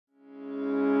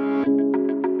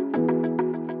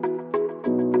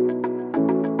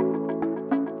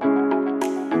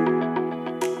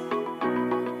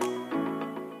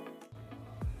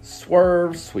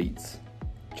Swerve Sweets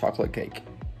chocolate cake.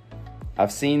 I've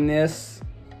seen this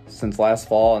since last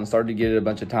fall and started to get it a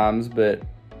bunch of times, but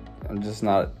I'm just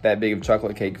not that big of a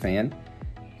chocolate cake fan.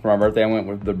 For my birthday, I went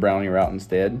with the brownie route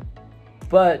instead.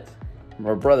 But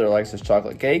my brother likes his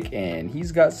chocolate cake, and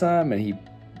he's got some, and he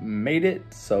made it,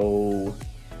 so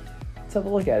let's have a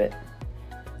look at it.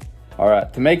 All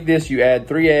right, to make this, you add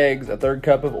 3 eggs, a 1/3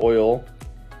 cup of oil,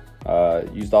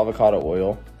 used avocado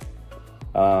oil,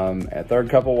 a 1/3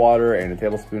 cup of water, and a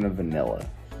tablespoon of vanilla.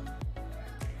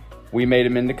 We made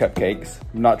them into cupcakes.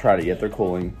 I've not tried it yet, they're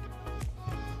cooling.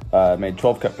 Made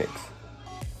 12 cupcakes.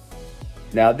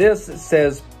 Now this, it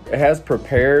says it has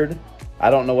prepared. I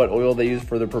don't know what oil they use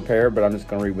for the prepare, but I'm just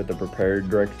gonna read what the prepared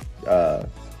direct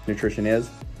nutrition is.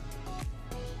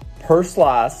 Per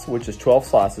slice, which is 12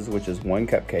 slices, which is 1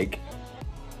 cupcake,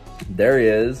 there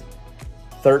is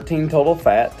 13 total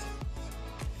fat,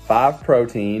 5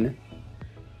 protein,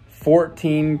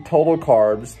 14 total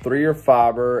carbs, 3 are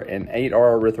fiber, and 8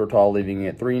 are erythritol, leaving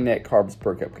it 3 net carbs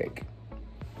per cupcake.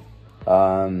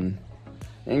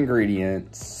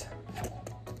 Ingredients.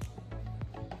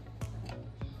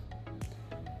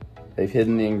 They've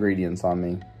hidden the ingredients on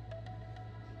me.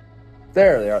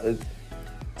 There they are.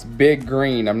 It's big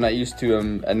green. I'm not used to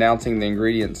announcing the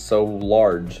ingredients so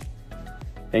large.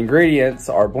 Ingredients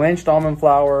are blanched almond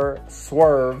flour,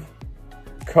 Swerve,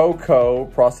 cocoa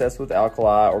processed with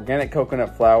alkali, organic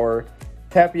coconut flour,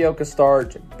 tapioca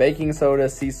starch, baking soda,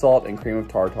 sea salt, and cream of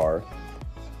tartar.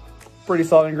 Pretty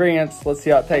solid ingredients. Let's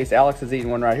see how it tastes. Alex is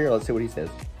eating one right here. Let's see what he says.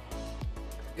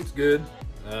 It's good.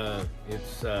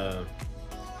 It's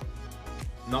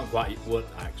not quite what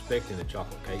I expect in a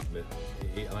chocolate cake, but I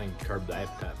think it curbed the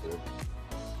appetite for it.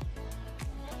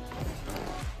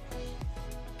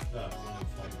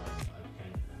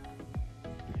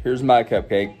 Here's my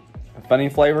cupcake. A funny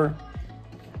flavor.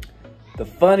 The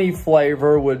funny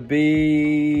flavor would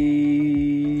be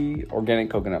organic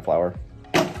coconut flour.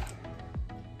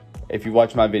 If you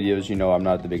watch my videos, you know I'm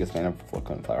not the biggest fan of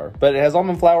coconut flour, but it has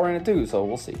almond flour in it too, so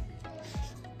we'll see.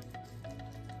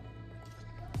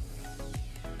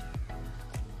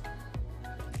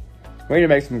 We need to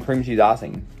make some cream cheese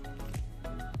icing.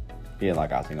 He didn't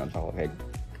like icing on chocolate cake.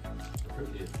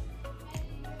 Fruit dip.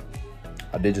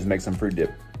 I did just make some fruit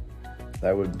dip.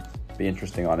 That would be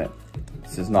interesting on it.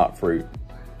 This is not fruit.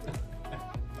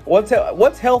 What's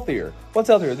healthier? What's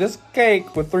healthier? This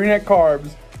cake with 3 net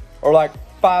carbs or like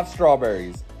 5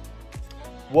 strawberries?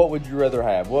 What would you rather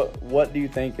have? What do you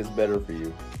think is better for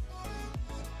you?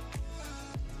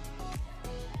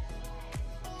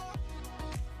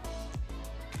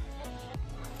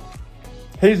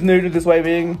 He's new to this way of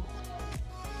eating,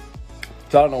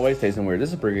 so I don't know why he's tasting weird. This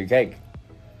is a pretty good cake.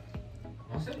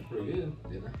 I said it's pretty good,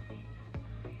 didn't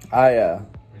I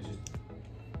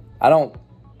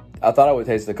thought I would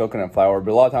taste the coconut flour,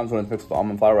 but a lot of times when it's mixed with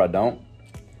almond flour, I don't.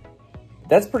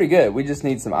 That's pretty good. We just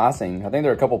need some icing. I think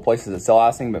there are a couple places that sell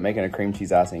icing, but making a cream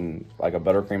cheese icing, like a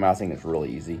buttercream icing, is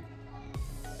really easy.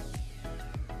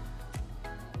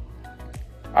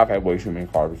 I've had way too many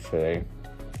carbs today.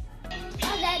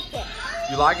 I like it.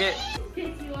 You like it?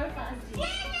 It's your fancy.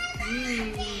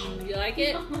 You like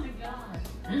it? Oh my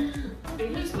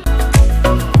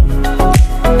god.